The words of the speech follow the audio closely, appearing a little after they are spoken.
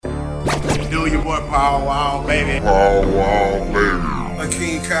do? Your boy Paul Wall, baby. Paul Wall, baby.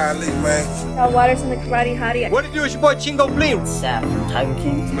 King Kylie, man. Y'all Waters and the Karate Hottie. What it do? It's your boy Chingo Bling. Sap from Tiger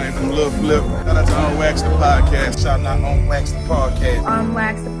King. Man, I'm Lil Flip. Shout out to On Wax the Podcast. Shout out On Wax the Podcast. On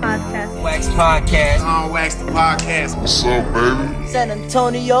Wax the Podcast. Wax Podcast. On Wax the Podcast. What's up, baby? San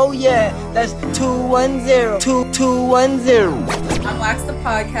Antonio, yeah. That's 210. 2210. On Wax the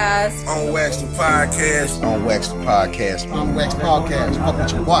Podcast. On Wax the Podcast. On Wax the Podcast. On Wax Podcast. Fuck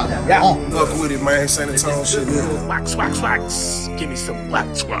with your boy. Yeah. Fuck with it, man. San Antonio shit. Wax, wax, wax. Give me some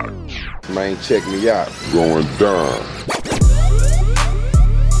wax, wax. Man, check me out. Going down.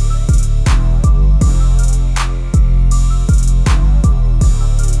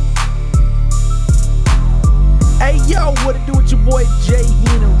 Hey yo, what it do with your boy Jay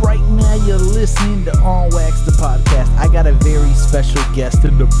Hen, and right now you're listening to On Wax the Podcast. I got a very special guest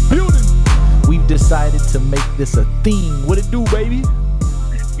in the building. We've decided to make this a theme. What it do, baby?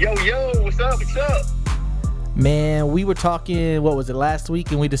 Yo, what's up? Man, we were talking, what was it, last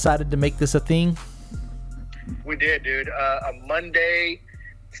week, and we decided to make this a thing? We did, dude. A Monday.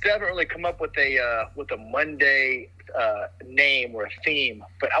 Still haven't really come up with a Monday name or a theme,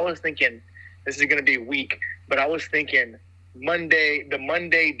 but I was thinking this is going to be weak. But I was thinking Monday, the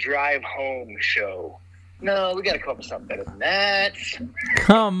Monday Drive Home show. No, we got to come up with something better than that.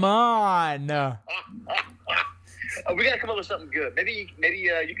 Come on. We got to come up with something good. Maybe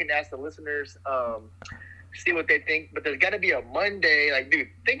you can ask the listeners, see what they think. But there's got to be a Monday. Like, dude,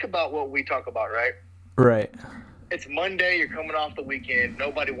 think about what we talk about, right? Right. It's Monday. You're coming off the weekend.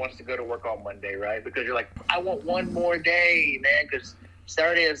 Nobody wants to go to work on Monday, right? Because you're like, I want one more day, man, because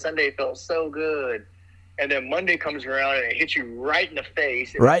Saturday and Sunday felt so good. And then Monday comes around and it hits you right in the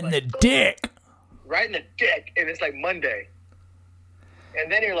face. Right in the dick. Right in the dick. And it's like Monday. And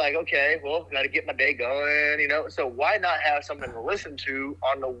then you're like, okay, well, got to get my day going, you know? So why not have something to listen to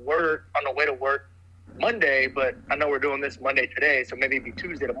on the way to work Monday? But I know we're doing this Monday today, so maybe it'd be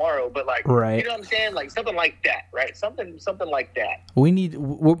Tuesday tomorrow. But like, right. You know what I'm saying? Like something like that, right? Something like that. We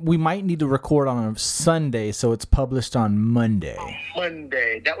might need to record on a Sunday, so it's published on Monday.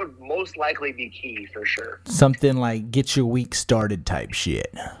 Monday. That would most likely be key for sure. Something like get your week started type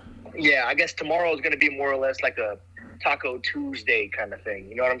shit. Yeah, I guess tomorrow is going to be more or less like a Taco Tuesday kind of thing.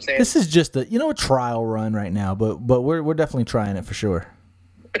 You know what I'm saying? This is just a trial run right now, but we're definitely trying it for sure.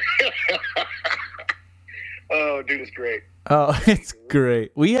 Oh, dude, it's great. Oh, it's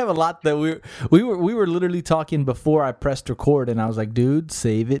great. We have a lot that we were literally talking before I pressed record, and I was like, dude,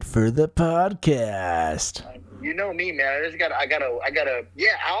 save it for the podcast. You know me, man. I gotta. Yeah,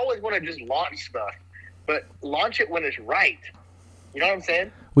 I always want to just launch stuff, but launch it when it's right. You know what I'm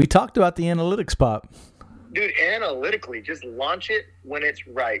saying? We talked about the analytics pop. Dude, analytically, just launch it when it's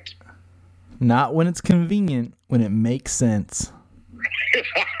right. Not when it's convenient, when it makes sense.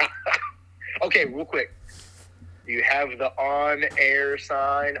 Okay, real quick. You have the on-air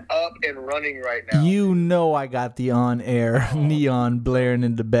sign up and running right now. You know I got the on-air neon blaring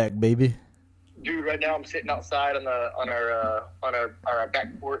in the back, baby. Dude, right now I'm sitting outside on our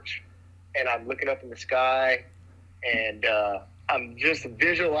back porch, and I'm looking up in the sky, and I'm just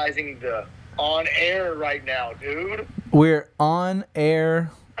visualizing the on-air right now, dude. We're on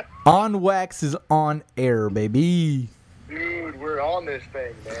air. On Wax is on air, baby. Dude, we're on this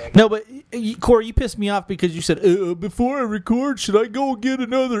thing, man. No, but Corey, you pissed me off because you said, before I record, should I go get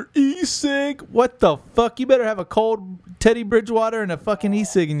another e-cig? What the fuck? You better have a cold Teddy Bridgewater and a fucking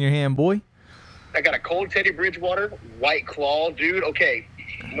e-cig in your hand, boy. I got a cold Teddy Bridgewater, White Claw, dude. Okay,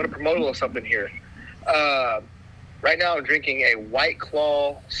 I'm going to promote a little something here. Right now I'm drinking a White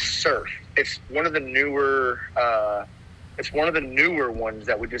Claw Surf. It's one of the newer ones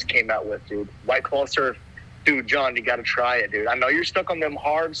that we just came out with, dude. White Claw Surf. Dude, John, you got to try it, dude. I know you're stuck on them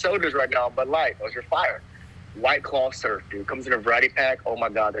hard sodas right now, Bud Light. Those are fire. White Claw Surf, dude. Comes in a variety pack. Oh, my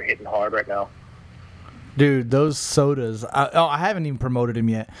God, they're hitting hard right now. Dude, those sodas. I haven't even promoted them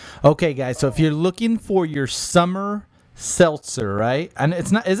yet. Okay, guys, so if you're looking for your summer seltzer, right? And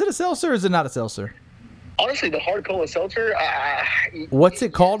it's not. Is it a seltzer or is it not a seltzer? Honestly, the hard cola seltzer. What's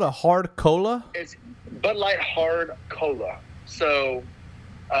it called? A hard cola? It's Bud Light Hard Cola. So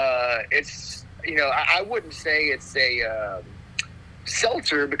it's... You know, I wouldn't say it's a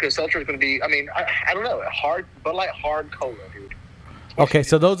seltzer because seltzer is going to be, I don't know, Bud Light Hard Cola, dude. Okay,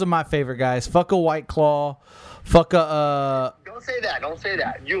 so those are my favorite guys. Fuck a White Claw. Fuck a... Don't say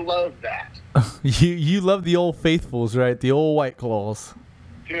that. You love that. you love the old faithfuls, right? The old White Claws.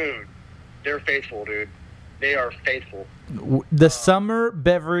 Dude, they're faithful, dude. They are faithful. The summer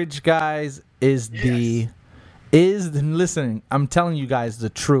beverage, guys, listen, I'm telling you guys the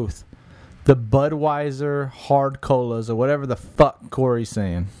truth. The Budweiser hard colas or whatever the fuck Corey's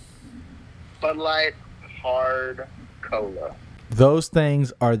saying. Bud Light Hard Cola. Those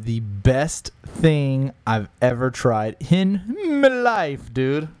things are the best thing I've ever tried in my life,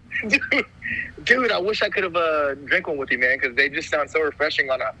 dude. Dude, I wish I could have drank one with you, man, because they just sound so refreshing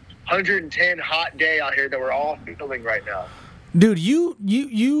on a 110 hot day out here that we're all feeling right now. Dude,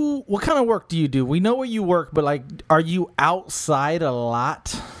 you what kind of work do you do? We know where you work, but like, are you outside a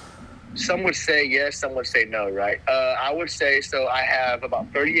lot? Some would say yes, some would say no, right? I would say, so I have about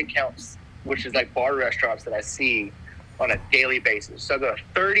 30 accounts, which is like bar restaurants that I see on a daily basis. So I go to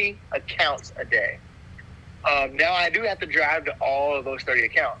 30 accounts a day. Now I do have to drive to all of those 30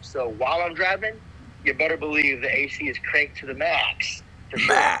 accounts. So while I'm driving, you better believe the AC is cranked to the max. For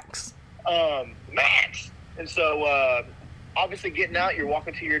sure. Max. Max. And so obviously getting out, you're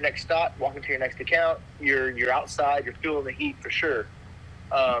walking to your next stop, walking to your next account. You're outside, you're feeling the heat for sure.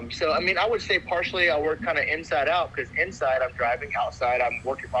 So, I mean, I would say partially I work kind of inside out because inside I'm driving, outside I'm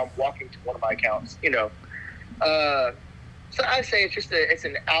walking to one of my accounts, you know. So I say it's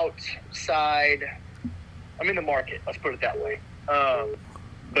an outside. I'm in the market. Let's put it that way.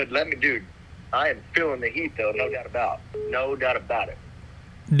 But dude, I am feeling the heat though. No doubt about it.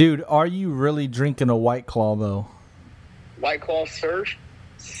 Dude, are you really drinking a White Claw though? White Claw Surf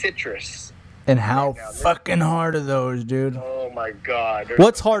Citrus. And how fucking hard are those, dude? Oh my God.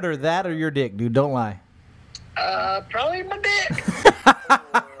 What's harder, that or your dick, dude? Don't lie. Probably my dick.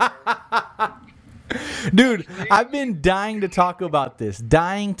 Dude, I've been dying to talk about this.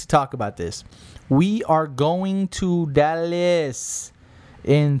 We are going to Dallas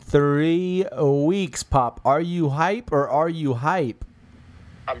in 3 weeks, Pop. Are you hype or are you hype?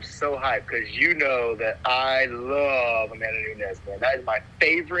 I'm so hyped because you know that I love Amanda Nunes, man. That is my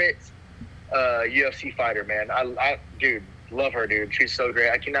favorite UFC fighter, man. I dude, love her, dude. She's so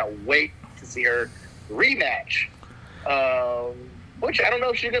great. I cannot wait to see her rematch. Which I don't know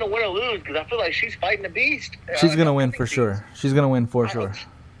if she's gonna win or lose because I feel like she's fighting a beast. She's gonna win for sure. She's gonna win for sure.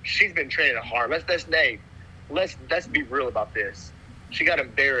 She's been training hard. Let's be real about this. She got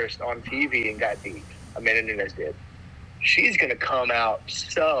embarrassed on TV and got beat. Amanda Nunes did. She's gonna come out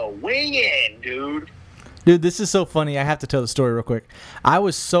so winging, dude. Dude, this is so funny. I have to tell the story real quick. I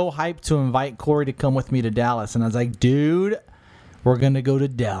was so hyped to invite Corey to come with me to Dallas, and I was like, dude, we're gonna go to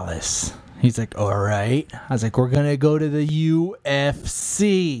Dallas. He's like, all right. I was like, we're going to go to the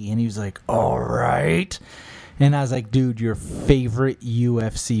UFC. And he was like, all right. And I was like, dude, your favorite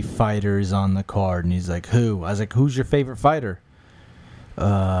UFC fighter is on the card. And he's like, who? I was like, who's your favorite fighter?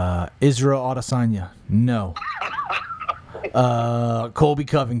 Israel Adesanya. No. Colby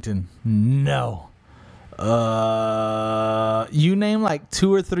Covington. No. You name like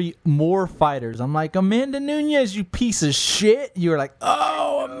 2 or 3 more fighters. I'm like, Amanda Nunes, you piece of shit. You were like,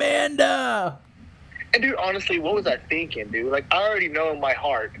 oh, Amanda. And dude, honestly, what was I thinking, dude? Like, I already know in my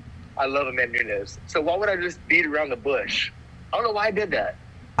heart I love Amanda Nunes. So why would I just beat around the bush? I don't know why I did that.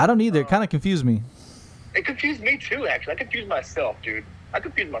 I don't either. It kind of confused me. It confused me too, actually. I confused myself, dude.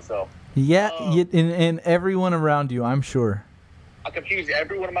 Yeah, and everyone around you, I'm sure. I confused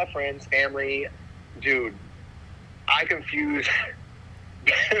every one of my friends, family. Dude, I confuse.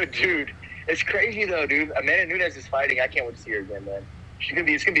 Dude, it's crazy though, dude. Amanda Nunes is fighting. I can't wait to see her again, man.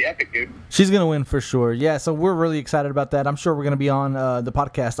 It's gonna be epic, dude. She's gonna win for sure. Yeah, so we're really excited about that. I'm sure we're gonna be on the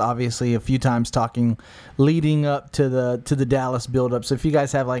podcast, obviously, a few times talking, leading up to the Dallas build-up. So if you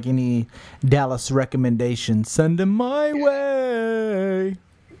guys have like any Dallas recommendations, send them my way.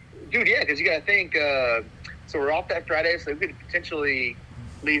 Dude, yeah, because you gotta think. So we're off that Friday, so we could potentially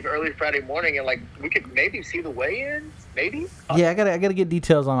leave early Friday morning, and like we could maybe see the weigh-ins, maybe. Yeah, I gotta get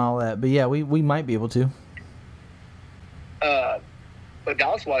details on all that, but yeah, we might be able to. But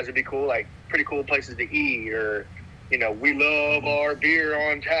Dallas-wise, it'd be cool, like pretty cool places to eat, or you know, we love our beer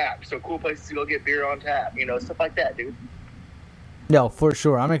on tap, so cool places to go get beer on tap, you know, stuff like that, dude. No, for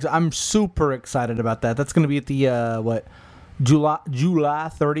sure. I'm super excited about that. That's gonna be at the July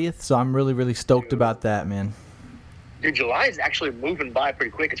 30th, so I'm really stoked about that, man. Dude, July is actually moving by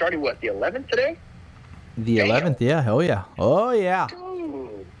pretty quick. It's already, the 11th today? The 11th, yeah. Hell yeah. Oh, yeah.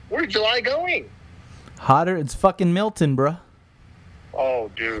 Dude, where's July going? Hotter. It's fucking Milton, bruh. Oh,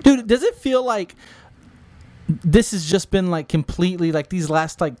 dude. Dude, does it feel like this has just been, like, completely, like, these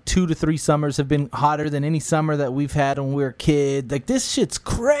last, like, 2 to 3 summers have been hotter than any summer that we've had when we were a kid? Like, this shit's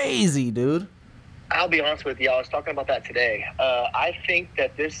crazy, dude. I'll be honest with you. I was talking about that today. I think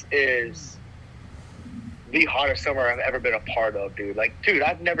that this is the hottest summer I've ever been a part of, dude. Like, dude,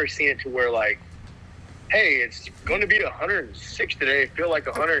 I've never seen it to where, like, hey, it's going to be 106 today. Feel like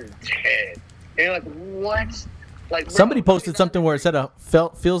 110. And you're like, what? Like, bro, somebody posted something where it said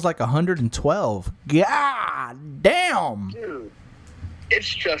feels like 112. God damn. Dude, it's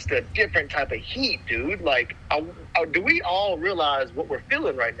just a different type of heat, dude. Like, do we all realize what we're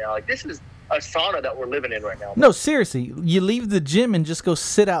feeling right now? Like, this is a sauna that we're living in right now. No, seriously. You leave the gym and just go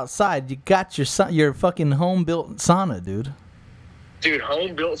sit outside. You got your fucking home-built sauna, dude. Dude,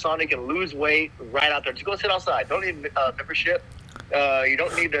 home-built sauna, you can lose weight right out there. Just go sit outside. Don't need membership. You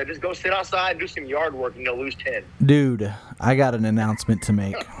don't need to. Just go sit outside and do some yard work, and you'll lose 10. Dude, I got an announcement to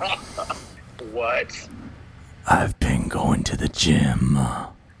make. What? I've been going to the gym.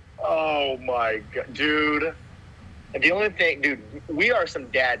 Oh, my God. Dude. And the only thing, dude, we are some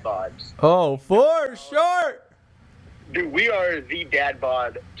dad bods. Oh, for sure. Dude, we are the dad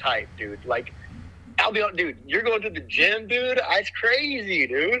bod type, dude. Like, I'll be honest, dude, you're going to the gym, dude? It's crazy,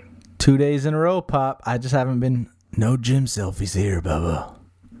 dude. 2 days in a row, Pop. I just haven't been. No gym selfies here, Bubba.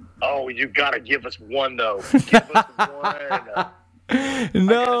 Oh, you got to give us one, though. Give us one.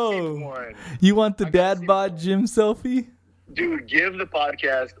 No. One. You want the dad bod gym selfie? Dude, give the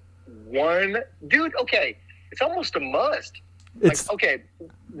podcast one. Dude, okay. It's almost a must. It's like, okay,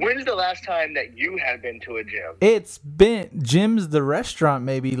 when's the last time that you have been to a gym? It's been Jim's the restaurant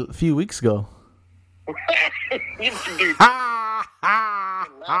maybe a few weeks ago. Dude, the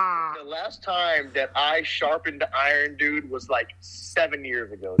last time that I sharpened the iron, dude, was like 7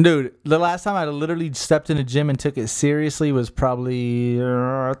 years ago. Dude, the last time I literally stepped in a gym and took it seriously was probably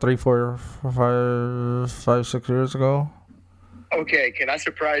 3, 4, 5, 6 years ago. Okay, can I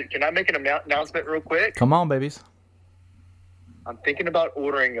make an announcement real quick? Come on, babies. I'm thinking about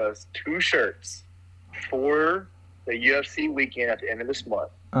ordering us 2 shirts for the UFC weekend at the end of this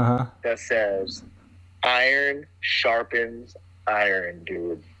month. That says, Iron sharpens iron,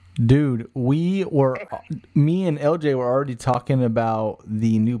 dude. Dude, me and LJ were already talking about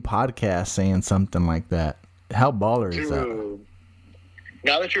the new podcast saying something like that. How baller is that?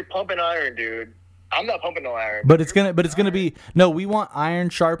 Now that you're pumping iron, dude, I'm not pumping no iron. But it's gonna be no. We want iron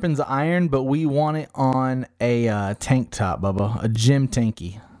sharpens iron, but we want it on a tank top, Bubba, a gym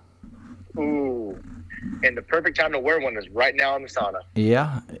tanky. Ooh, and the perfect time to wear one is right now in the sauna.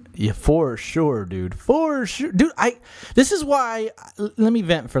 Yeah, for sure, dude. For sure, dude. This is why. Let me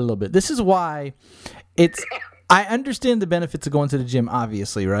vent for a little bit. This is why it's. I understand the benefits of going to the gym,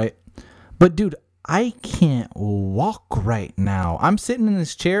 obviously, right? But dude, I can't walk right now. I'm sitting in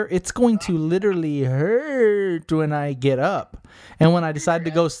this chair. It's going to literally hurt when I get up. And when I decide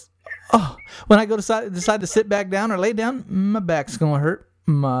to go, decide to sit back down or lay down, my back's going to hurt.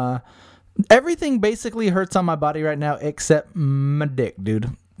 Everything basically hurts on my body right now except my dick,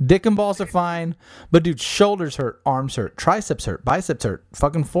 dude. Dick and balls are fine, but dude, shoulders hurt, arms hurt, triceps hurt, biceps hurt,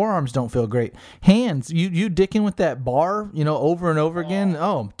 fucking forearms don't feel great. Hands, you dicking with that bar, over and over again.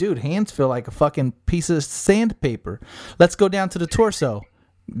 Oh, dude, hands feel like a fucking piece of sandpaper. Let's go down to the torso.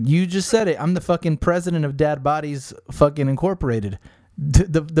 You just said it. I'm the fucking president of Dad Bodies fucking Incorporated.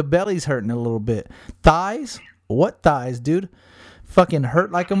 The belly's hurting a little bit. Thighs? What thighs, dude? Fucking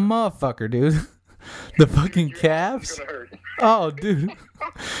hurt like a motherfucker, dude. The fucking calves? Oh, dude.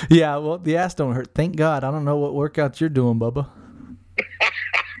 Yeah, well, the ass don't hurt. Thank God. I don't know what workouts you're doing, Bubba.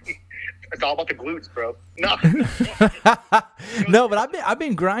 It's all about the glutes, bro. No. No, but I've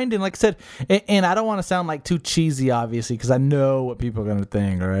been grinding, like I said, and I don't want to sound like too cheesy, obviously, because I know what people are gonna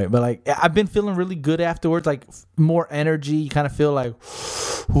think, all right? But like, I've been feeling really good afterwards, like more energy. You kind of feel like,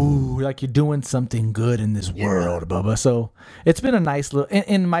 ooh, like you're doing something good in this world, Bubba. So it's been a nice little.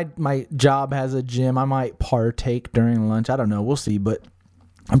 And my job has a gym. I might partake during lunch. I don't know. We'll see. But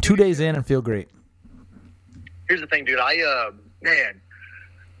I'm 2 days in and feel great. Here's the thing, dude.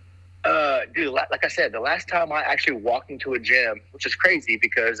 Dude, like I said, the last time I actually walked into a gym, which is crazy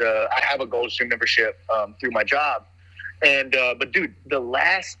because I have a Gold's Gym membership through my job. But dude, the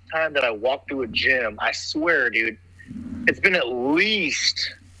last time that I walked through a gym, I swear, dude, it's been at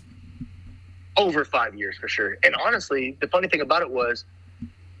least over 5 years for sure. And honestly, the funny thing about it was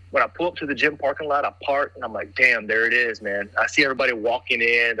when I pull up to the gym parking lot, I park and I'm like, damn, there it is, man. I see everybody walking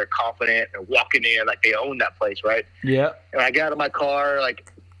in, they're confident, they're walking in like they own that place, right? Yeah. And I get out of my car,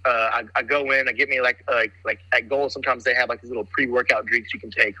 like, I go in, I get me like at Gold, sometimes they have like these little pre-workout drinks you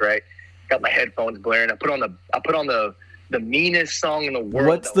can take, right? Got my headphones blaring. I put on the meanest song in the world.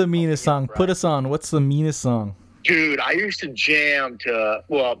 What's the meanest song? Right? Put us on. What's the meanest song? Dude, I used to jam to a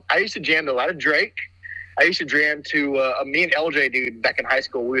lot of Drake. I used to jam to me and LJ, dude, back in high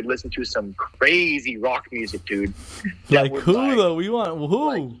school, we would listen to some crazy rock music, dude. Like who though? We want who?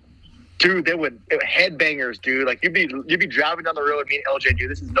 Like, dude, they were headbangers, dude. Like you'd be driving down the road, me and LJ,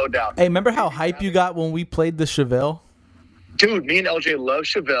 dude. This is no doubt. Hey, remember how hype you got when we played the Chevelle? Dude, me and LJ loved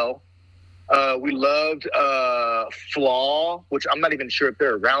Chevelle. We loved Flaw, which I'm not even sure if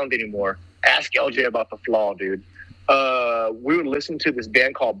they're around anymore. Ask LJ about the Flaw, dude. we would listen to this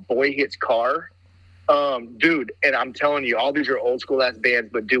band called Boy Hits Car. Dude, and I'm telling you, all these are old school ass bands,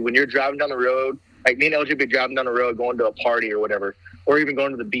 but dude, when you're driving down the road, like me and LJ be driving down the road, going to a party or whatever, or even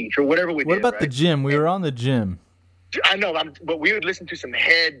going to the beach or whatever we did. What about right? the gym? We were on the gym. I know, but we would listen to some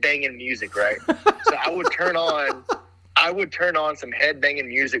head banging music, right? So I would turn on some head banging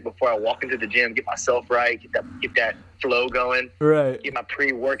music before I walk into the gym, get myself right, get that flow going, Right. get my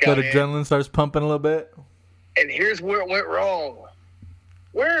pre-workout That adrenaline starts pumping a little bit. And here's where it went wrong.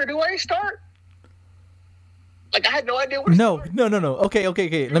 Where do I start? Like, I had no idea where to start. No. Okay.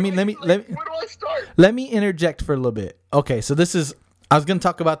 Let me. Where do I start? Let me interject for a little bit. Okay, so this is. I was gonna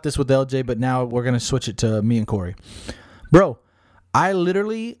talk about this with LJ, but now we're gonna switch it to me and Corey. Bro, I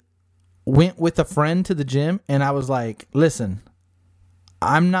literally went with a friend to the gym, and I was like, "Listen,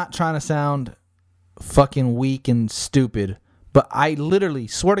 I'm not trying to sound fucking weak and stupid, but I literally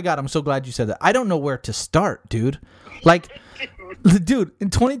swear to God, I'm so glad you said that. I don't know where to start, dude. Like." Dude,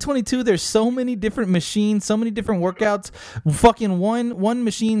 in 2022, there's so many different machines, so many different workouts. Fucking one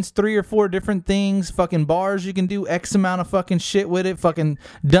machine's 3 or 4 different things. Fucking bars, you can do X amount of fucking shit with it. Fucking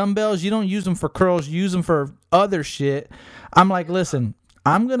dumbbells, you don't use them for curls, you use them for other shit. I'm like, listen,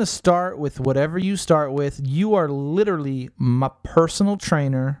 I'm going to start with whatever you start with. You are literally my personal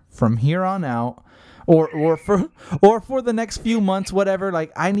trainer from here on out. Or for the next few months, whatever.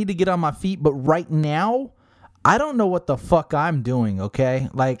 Like, I need to get on my feet, but right now, I don't know what the fuck I'm doing, okay?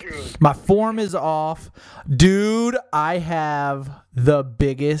 Like, my form is off. Dude, I have the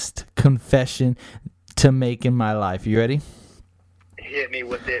biggest confession to make in my life. You ready? Hit me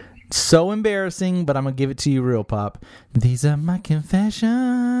with it. So embarrassing, but I'm going to give it to you real, Pop. These are my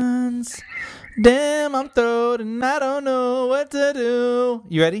confessions. Damn, I'm throwed and I don't know what to do.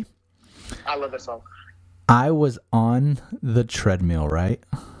 You ready? I love that song. I was on the treadmill, right?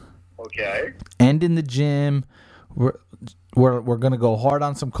 Okay. And in the gym, we're gonna go hard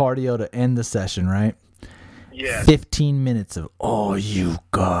on some cardio to end the session, right? Yeah. 15 minutes of all you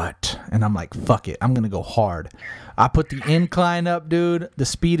got, and I'm like, fuck it, I'm gonna go hard. I put the incline up, dude. The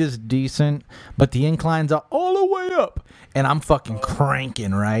speed is decent, but the incline's all the way up, and I'm fucking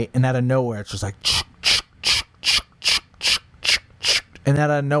cranking, right? And out of nowhere, it's just like, and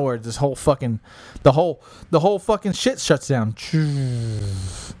out of nowhere, this whole fucking, the whole fucking shit shuts down.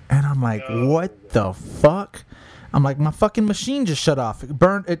 And I'm like, what the fuck? I'm like, my fucking machine just shut off.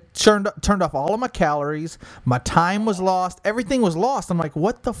 It turned off all of my calories. My time was lost. Everything was lost. I'm like,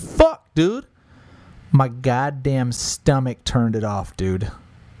 what the fuck, dude? My goddamn stomach turned it off, dude.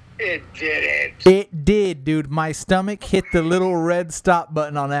 It didn't. It did, dude. My stomach hit the little red stop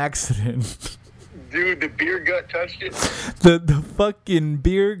button on accident. Dude, the beer gut touched it. The fucking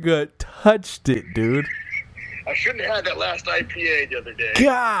beer gut touched it, dude. I shouldn't have had that last IPA the other day.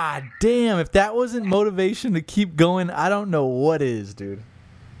 God damn, if that wasn't motivation to keep going, I don't know what is, dude.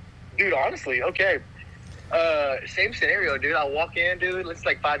 Dude, honestly, okay. Same scenario, dude. I walk in, dude. It's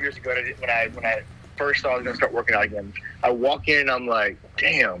like 5 years ago when I first thought I was going to start working out again. I walk in and I'm like,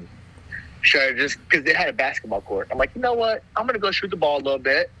 damn. Should I just, because they had a basketball court. I'm like, you know what? I'm going to go shoot the ball a little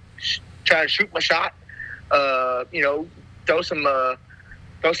bit. Try to shoot my shot.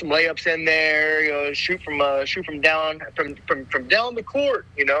 Throw some layups in there, shoot from down the court,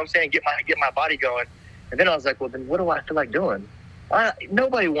 you know what I'm saying? Get my body going. And then I was like, well, then what do I feel like doing?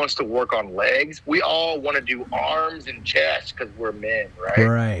 Nobody wants to work on legs. We all want to do arms and chest because we're men, right?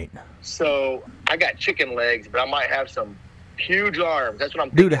 Right. So I got chicken legs, but I might have some huge arms. That's what I'm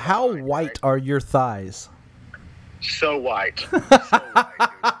thinking. Dude, how white are your thighs? So white. So white,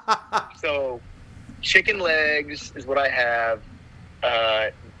 dude. So chicken legs is what I have.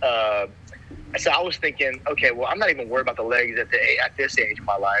 So I was thinking, okay, well, I'm not even worried about the legs at this age of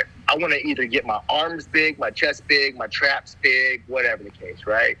my life. I want to either get my arms big, my chest big, my traps big, whatever the case,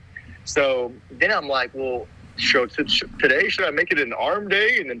 right? So then I'm like, well, today should I make it an arm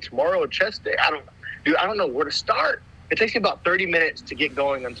day and then tomorrow a chest day? I don't know where to start. It takes me about 30 minutes to get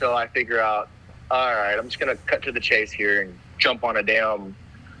going until I figure out, all right, I'm just going to cut to the chase here and jump on a damn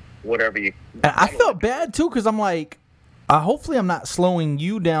whatever you... And I felt bad, too, because I'm like, hopefully I'm not slowing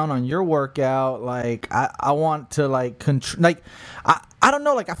you down on your workout. Like, I want to, like, I don't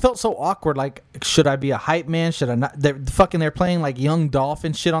know. Like, I felt so awkward. Like, should I be a hype man? Should I not? They're playing, like, Young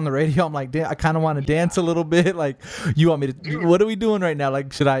Dolphin shit on the radio. I'm like, I kind of want to dance a little bit. Like, you want me to, what are we doing right now?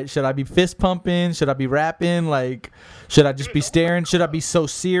 Like, should I be fist pumping? Should I be rapping? Like, should I just be staring? Should I be so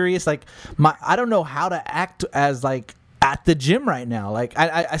serious? Like, I don't know how to act as, like, at the gym right now. Like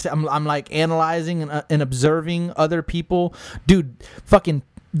I'm like analyzing and observing other people. Dude, fucking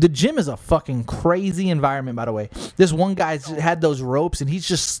the gym is a fucking crazy environment, by the way. This one guy's had those ropes and he's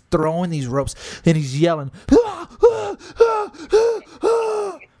just throwing these ropes and he's yelling, ah,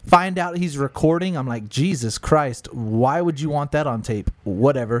 Find out he's recording. I'm like, Jesus Christ, why would you want that on tape?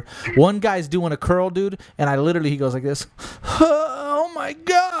 Whatever. One guy's doing a curl, dude, and he goes like this. Oh my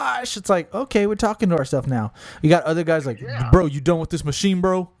gosh. It's like, okay, we're talking to ourselves now. You got other guys like, bro, you done with this machine,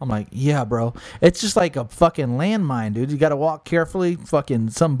 bro? I'm like, yeah, bro. It's just like a fucking landmine, dude. You got to walk carefully. Fucking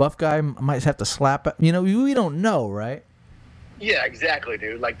some buff guy might have to slap it. You know, we don't know, right? Yeah, exactly,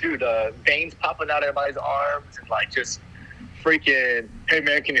 dude. Like, dude, veins popping out of everybody's arms and like just freaking, hey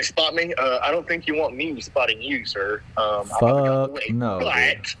man, can you spot me? I don't think you want me spotting you, sir. Fuck no.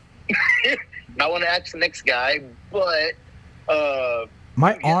 But I want to ask the next guy, but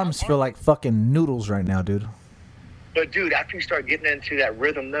my arms feel like fucking noodles right now, dude. But dude, after you start getting into that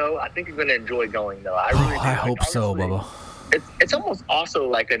rhythm, though, I think you're gonna enjoy going, though. I really do. I hope so, Bubba. It's almost also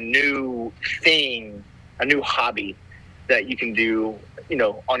like a new thing, a new hobby that you can do, you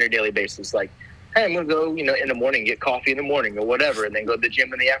know, on your daily basis. Like, hey, I'm gonna go, you know, in the morning, get coffee in the morning or whatever, and then go to the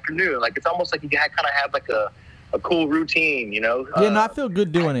gym in the afternoon. Like, it's almost like you kind of have like a cool routine, you know? Yeah, no, I feel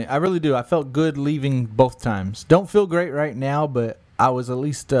good doing it. I really do. I felt good leaving both times. Don't feel great right now, but I was at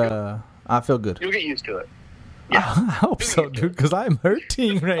least, I feel good. You'll get used to it. Yeah. I hope so, dude, because I'm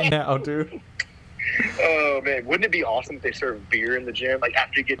hurting right now, dude. Oh, man. Wouldn't it be awesome if they serve beer in the gym? Like,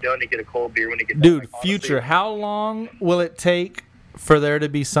 after you get done, you get a cold beer when you get done. Dude, like, future, honestly, how long will it take for there to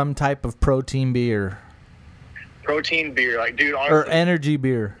be some type of protein beer? Protein beer. Like, dude, honestly. Or energy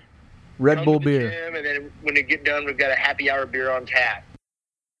beer. Red Bull beer. Gym, and then when you get done, we've got a happy hour beer on tap.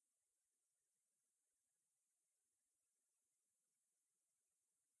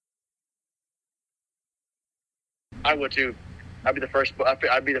 I would too. I'd be the first.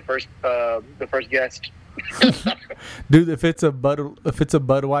 I'd be the first guest. Dude, if it's a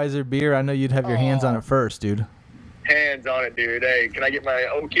Budweiser beer, I know you'd have your hands on it first, dude. Hands on it, dude. Hey, can I get my?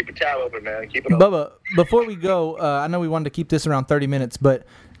 Oh, keep a tab open, man. Keep it open. Bubba, before we go, I know we wanted to keep this around 30 minutes, but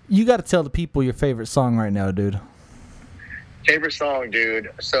you got to tell the people your favorite song right now, dude. Favorite song,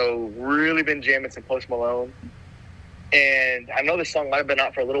 dude. So really been jamming some Post Malone, and I know this song might have been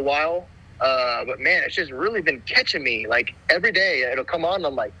out for a little while. But man, it's just really been catching me. Like every day it'll come on and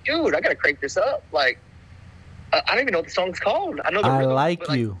I'm like, dude, I gotta crank this up. Like I don't even know what the song's called. I know the I rhythm, Like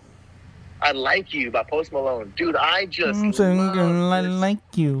You. I Like You by Post Malone. Dude, I just I like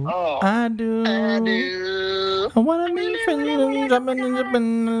you. Oh, I do. I do. I wanna be friends,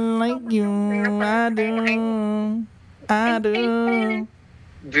 jumping like you. I do. I do.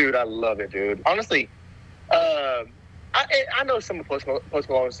 Dude, I love it, dude. Honestly, I know some of Post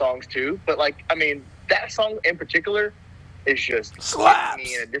Malone songs too, but like, I mean, that song in particular is just slaps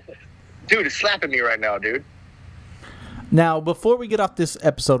me in a different. Dude, it's slapping me right now, dude. Now, before we get off this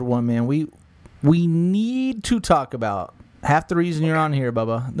episode one, man, we need to talk about half the reason you're on here,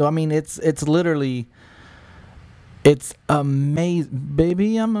 Bubba. I mean, it's literally, it's amazing,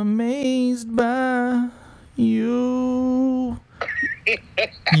 baby. I'm amazed by you.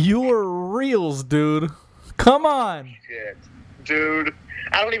 Your reels, dude. Come on. Shit. Dude,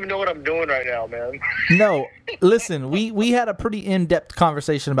 I don't even know what I'm doing right now, man. No, listen, we had a pretty in-depth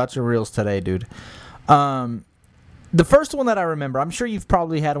conversation about your reels today, dude. The first one that I remember, I'm sure you've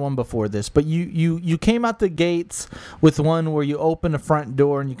probably had one before this, but you came out the gates with one where you open the front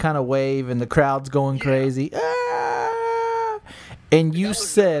door and you kind of wave and the crowd's going crazy. Ah! And you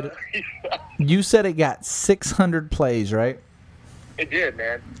said it got 600 plays, right? It did,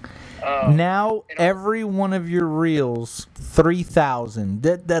 man. Now every one of your reels, 3,000.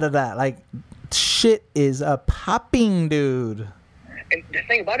 Like, shit is a popping, dude. And the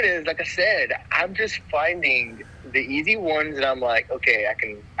thing about it is, like I said, I'm just finding the easy ones, and I'm like, okay, I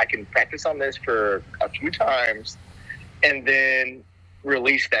can practice on this for a few times, and then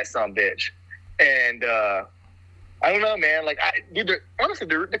release that sumbitch. And I don't know, man. Like, honestly,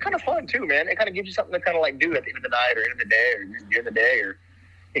 they're kind of fun too, man. It kind of gives you something to kind of like do at the end of the night, or end of the day, or during the day, or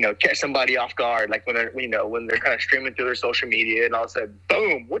catch somebody off guard, like when they're kind of streaming through their social media, and all of a sudden,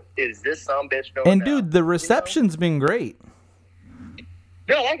 boom, what is this sumbitch doing? And dude, the reception's been great.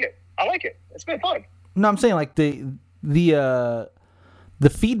 Yeah, I like it. It's been fun. No, I'm saying like the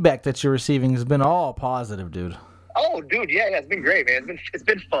feedback that you're receiving has been all positive, dude. Oh, dude, yeah, it's been great, man. It's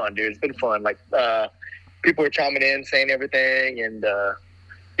been fun, dude. It's been fun. Like people are chiming in, saying everything, and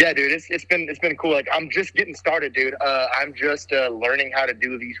yeah, dude, it's been cool. Like I'm just getting started, dude. I'm just learning how to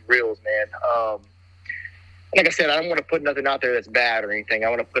do these reels, man. Like I said, I don't want to put nothing out there that's bad or anything. I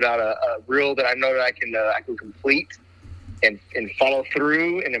want to put out a reel that I know that I can complete and follow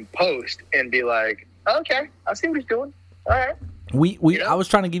through, and then post and be like, okay, I see what he's doing. All right. I was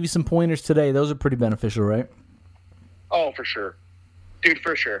trying to give you some pointers today. Those are pretty beneficial, right? Oh, for sure. Dude,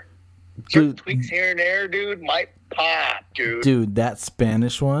 for sure. certain Dude. tweaks here and there, dude, might pop, dude. Dude, that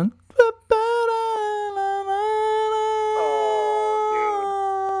Spanish one.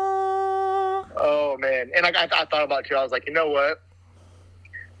 Oh man, and I thought about it too. I was like, you know what?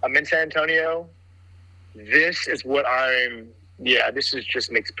 I'm in San Antonio. This is what I'm. Yeah, this is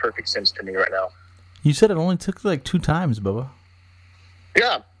just makes perfect sense to me right now. You said it only took like 2 times, Bubba.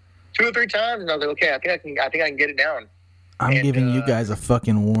 Yeah, 2 or 3 times, and I was like, okay, I think I can get it down. I'm And, giving you guys a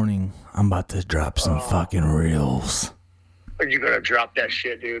fucking warning. I'm about to drop some fucking reels. Are you gonna drop that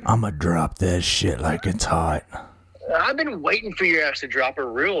shit, dude? I'm gonna drop that shit like it's hot. I've been waiting for your ass to drop a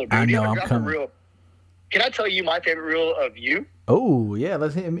reel, dude. I You know, haven't I'm dropped coming. a reel. Can I tell you my favorite reel of you? Oh, yeah,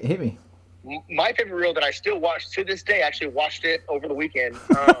 let's hit me. My favorite reel that I still watch to this day, I actually watched it over the weekend,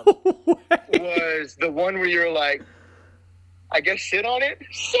 was the one where you're like, I guess sit on it?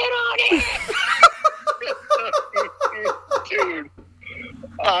 Sit on it! Dude,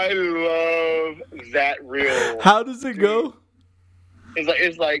 I love that reel. How does it go?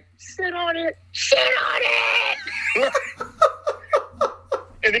 It's like, sit on it! Sit on it!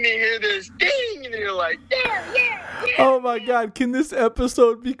 And then you hear this ding, and then you're like, yeah. Oh my God, can this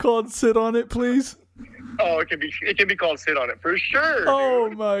episode be called Sit On It, please? Oh, it can be called sit on it for sure. Oh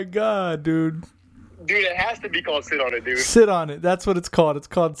dude. my God, dude. Dude, it has to be called sit on it, dude. Sit On It. That's what it's called. It's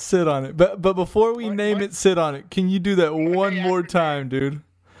called Sit On It. But before we name it Sit On It, can you do that one more time, dude?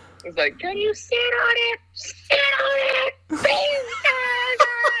 It's like, can you sit on it? Sit on it!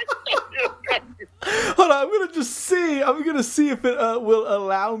 Hold on, I'm gonna see if it will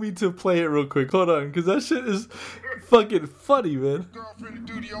allow me to play it real quick. Hold on, because that shit is fucking funny, man. Girlfriend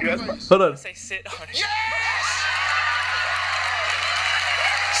to do to your Yes, face. Hold on. Say sit on it. Yes!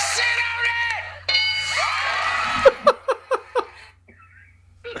 Sit on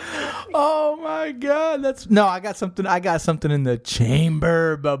it! Oh my God, I got something in the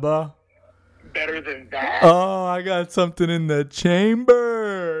chamber, Bubba. Better than that. Oh, I got something in the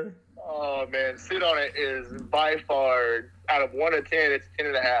chamber. Oh, man. Sit on it is by far, out of 1 to 10, it's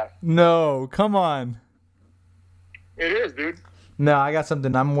 10.5. No, come on. It is, dude. No, I got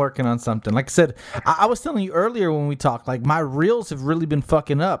something. I'm working on something. Like I said, I was telling you earlier when we talked, like my reels have really been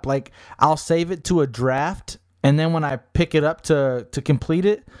fucking up. Like I'll save it to a draft, and then when I pick it up to complete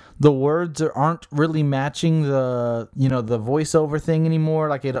it, the words aren't really matching the voiceover thing anymore.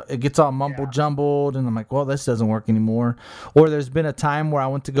 Like it gets all mumble jumbled, and I'm like, well, this doesn't work anymore. Or there's been a time where I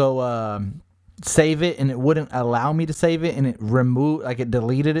went to go save it, and it wouldn't allow me to save it, and it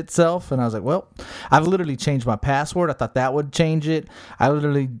deleted itself, and I was like, well, I've literally changed my password. I thought that would change it. I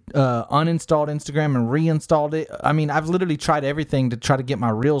literally uninstalled Instagram and reinstalled it. I mean, I've literally tried everything to try to get my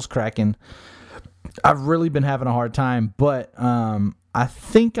reels cracking. I've really been having a hard time, but I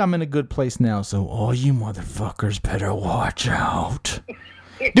think I'm in a good place now, so all you motherfuckers better watch out.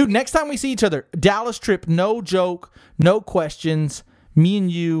 Dude, next time we see each other, Dallas trip, no joke, no questions. Me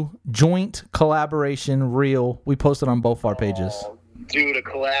and you, joint collaboration, reel. We posted on both our pages. Oh, dude, a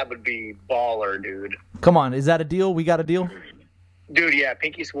collab would be baller, dude. Come on, is that a deal? We got a deal? Dude, yeah,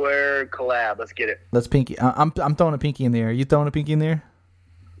 pinky swear collab. Let's get it. Let's pinky. I'm throwing a pinky in the air. You throwing a pinky in the air?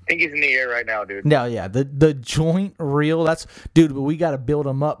 Pinky's in the air right now, dude. No, yeah, the joint reel. That's dude, but we got to build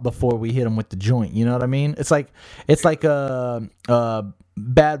them up before we hit them with the joint. You know what I mean? It's like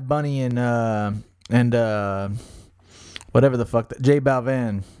Bad Bunny and whatever the fuck that J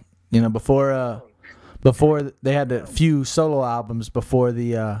Balvin. You know, before they had a few solo albums before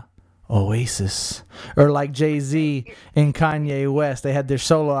the Oasis, or like Jay-Z and Kanye West, they had their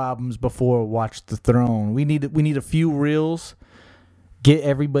solo albums before Watch the Throne. We need a few reels. Get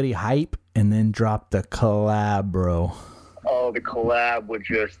everybody hype, and then drop the collab, bro. Oh, the collab would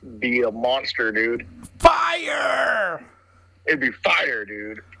just be a monster, dude. Fire! It'd be fire,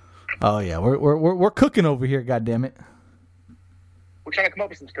 dude. Oh yeah, we're cooking over here. Goddammit. We're trying to come up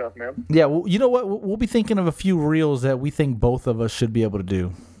with some stuff, man. Yeah, well, you know what? We'll be thinking of a few reels that we think both of us should be able to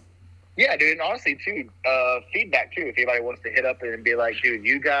do. Yeah, dude, and honestly, too, feedback, too. If anybody wants to hit up and be like, dude,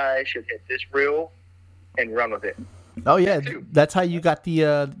 you guys should hit this reel and run with it. Oh yeah, that's how you got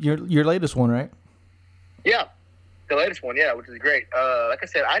the your latest one, right? Yeah, the latest one, yeah, which is great. Like I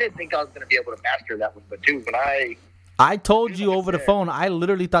said, I didn't think I was going to be able to master that one, but dude, when I told you over the phone, I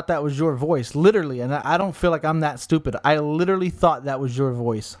literally thought that was your voice, literally, and I don't feel like I'm that stupid. I literally thought that was your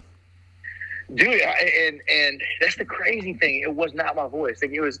voice. Dude, and that's the crazy thing. It was not my voice.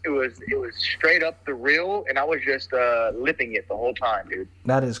 Like it was straight up the reel, and I was just lipping it the whole time, dude.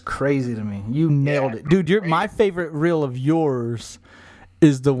 That is crazy to me. You nailed it, dude. My favorite reel of yours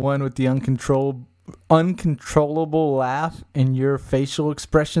is the one with the uncontrollable laugh and your facial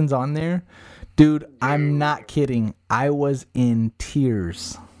expressions on there, dude. I'm not kidding. I was in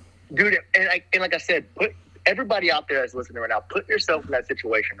tears. dude, and like I said, put everybody out there that's listening right now, put yourself in that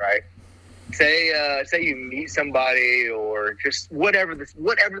situation, right? Say you meet somebody or just whatever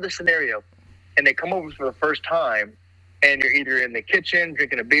the scenario, and they come over for the first time, and you're either in the kitchen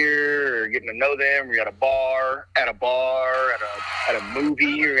drinking a beer or getting to know them, or you're at a bar, at a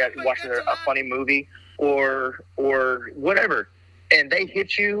movie, or you're watching a funny movie, or whatever, and they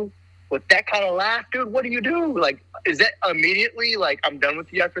hit you with that kind of laugh, dude. What do you do? Like, is that immediately like I'm done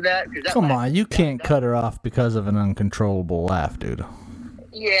with you after that? Come on, you can't cut her off because of an uncontrollable laugh, dude.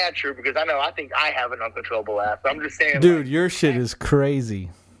 Yeah, true, because I think I have an uncontrollable laugh. But I'm just saying, dude, like, your shit is crazy.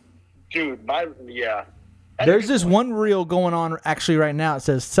 Dude, yeah. There's this one reel going on actually right now. It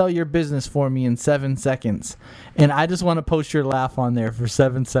says, sell your business for me in 7 seconds. And I just want to post your laugh on there for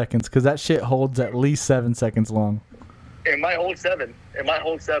 7 seconds because that shit holds at least 7 seconds long. It might hold 7.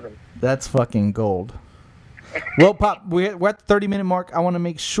 That's fucking gold. Well, Pop, we're at the 30-minute mark. I want to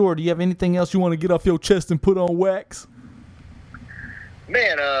make sure. Do you have anything else you want to get off your chest and put on wax?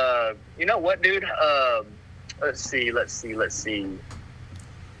 Man, you know what, dude? Let's see.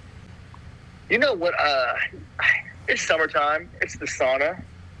 You know what? It's summertime. It's the sauna.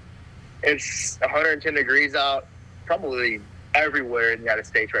 It's 110 degrees out, probably everywhere in the United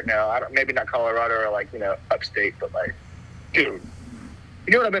States right now. Maybe not Colorado or like, upstate, but like, dude,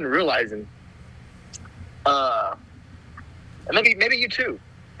 you know what I've been realizing? And maybe you too,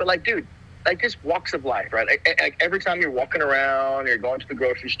 but like, dude, like just walks of life, right? Like every time you're walking around, you're going to the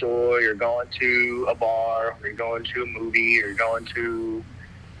grocery store, you're going to a bar, you're going to a movie, you're going to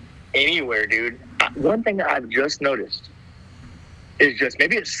anywhere, dude. One thing that I've just noticed is just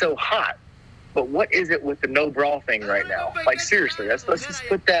maybe it's so hot, but what is it with the no bra thing right now? Like seriously, let's just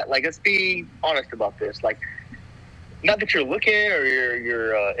put that. Like let's be honest about this. Like, not that you're looking or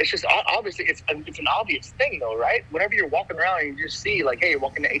you're. It's just obviously it's an obvious thing though, right? Whenever you're walking around, and you just see like, hey, you're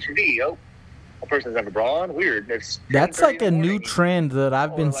walking to H-E-B, oh, a person's never bra on. Weird. That's like a new trend that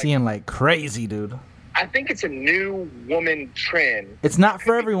I've been seeing like crazy, dude. I think it's a new woman trend. It's not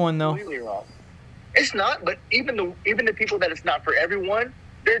for everyone though. Completely wrong. It's not, but even the people that it's not for everyone,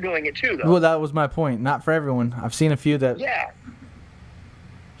 they're doing it too, though. Well, that was my point. Not for everyone. I've seen a few that. Yeah.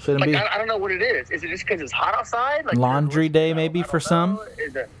 Shouldn't be. I don't know what it is. Is it just because it's hot outside? Like laundry day, maybe for some.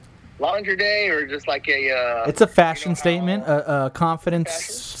 Is it laundry day or just like a? It's a fashion statement, a confidence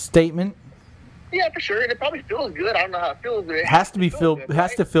statement. Yeah, for sure. And it probably feels good. I don't know how it feels. But it has to be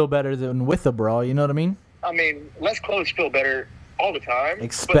has to feel better than with a bra. You know what I mean? I mean, less clothes feel better all the time,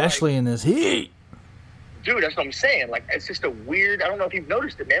 especially in this heat. Dude, that's what I'm saying. Like, it's just a weird. I don't know if you've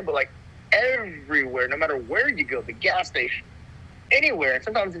noticed it, man, but like everywhere, no matter where you go, the gas station, anywhere, and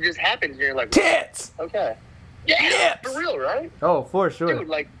sometimes it just happens, and you're like, tits. Okay. Yeah, for real, right? Oh, for sure. Dude,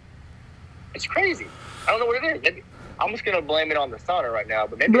 like, it's crazy. I don't know what it is. Maybe, I'm just gonna blame it on the sauna right now,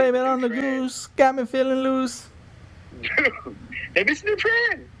 but maybe blame it on the goose. Got me feeling loose. Dude, maybe it's a new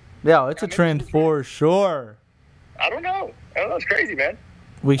trend. Yeah, it's a trend for sure. I don't know. It's crazy, man.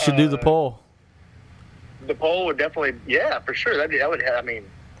 We should do the poll. The poll would definitely, yeah, for sure. That would. I mean,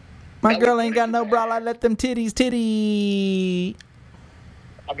 my girl ain't got no bra. I let them titty.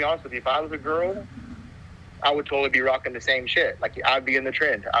 I'll be honest with you. If I was a girl, I would totally be rocking the same shit. Like, I'd be in the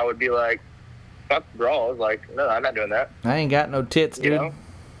trend. I would be like, fuck bras. Like, no, I'm not doing that. I ain't got no tits, dude.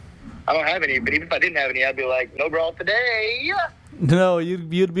 I don't have any. But even if I didn't have any, I'd be like, no bra today. No, you'd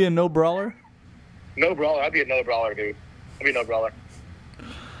be a no brawler. No brawler. I'd be a no brawler, dude. I'd be a no brawler.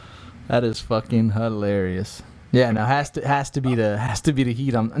 That is fucking hilarious. Yeah, no, has to be the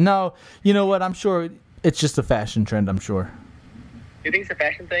heat. No, you know what? I'm sure it's just a fashion trend. I'm sure. You think it's a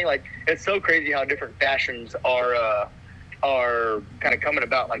fashion thing? Like, it's so crazy how different fashions are kind of coming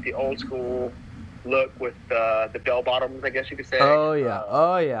about. Like the old school look with the bell bottoms, I guess you could say. Oh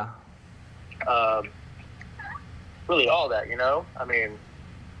yeah. Really, all that, you know. I mean,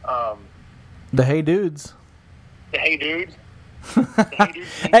 the hey dudes. The hey dudes.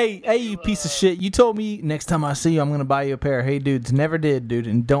 Hey, you piece of shit. You told me next time I see you, I'm going to buy you a pair of Hey Dudes. Never did, dude,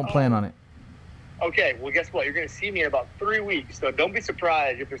 and don't plan on it. Okay, well, guess what? You're going to see me in about 3 weeks, so don't be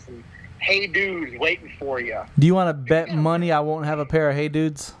surprised if there's some Hey Dudes waiting for you. Do you want to bet money I won't have a pair of Hey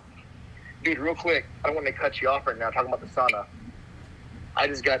Dudes? Dude, real quick, I don't want to cut you off right now talking about the sauna. I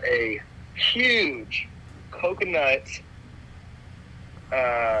just got a huge coconut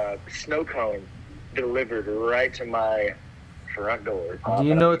snow cone delivered right to my front door. Do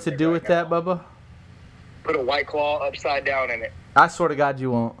you know what to do with that, Bubba? Put a White Claw upside down in it. I swear to God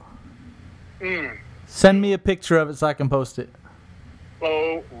you won't. Send me a picture of it so I can post it.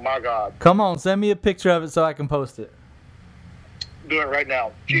 Oh my God. Come on, send me a picture of it so I can post it. Do it right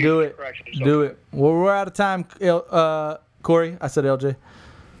now. Do it. Do it. Well, we're out of time, Corey. I said LJ.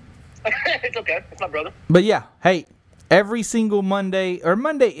 It's okay. It's my brother. But yeah, hey, every single Monday, or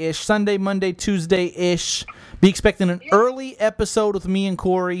Monday-ish, Sunday, Monday, Tuesday-ish, be expecting an early episode with me and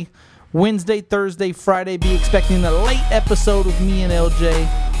Corey. Wednesday, Thursday, Friday, be expecting a late episode with me and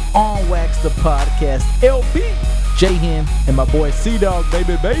LJ on Wax the Podcast. LB, J-Hen, and my boy C-Dog,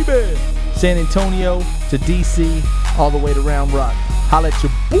 baby. San Antonio to DC, all the way to Round Rock. Holla at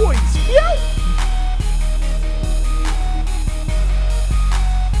your boys. Yo!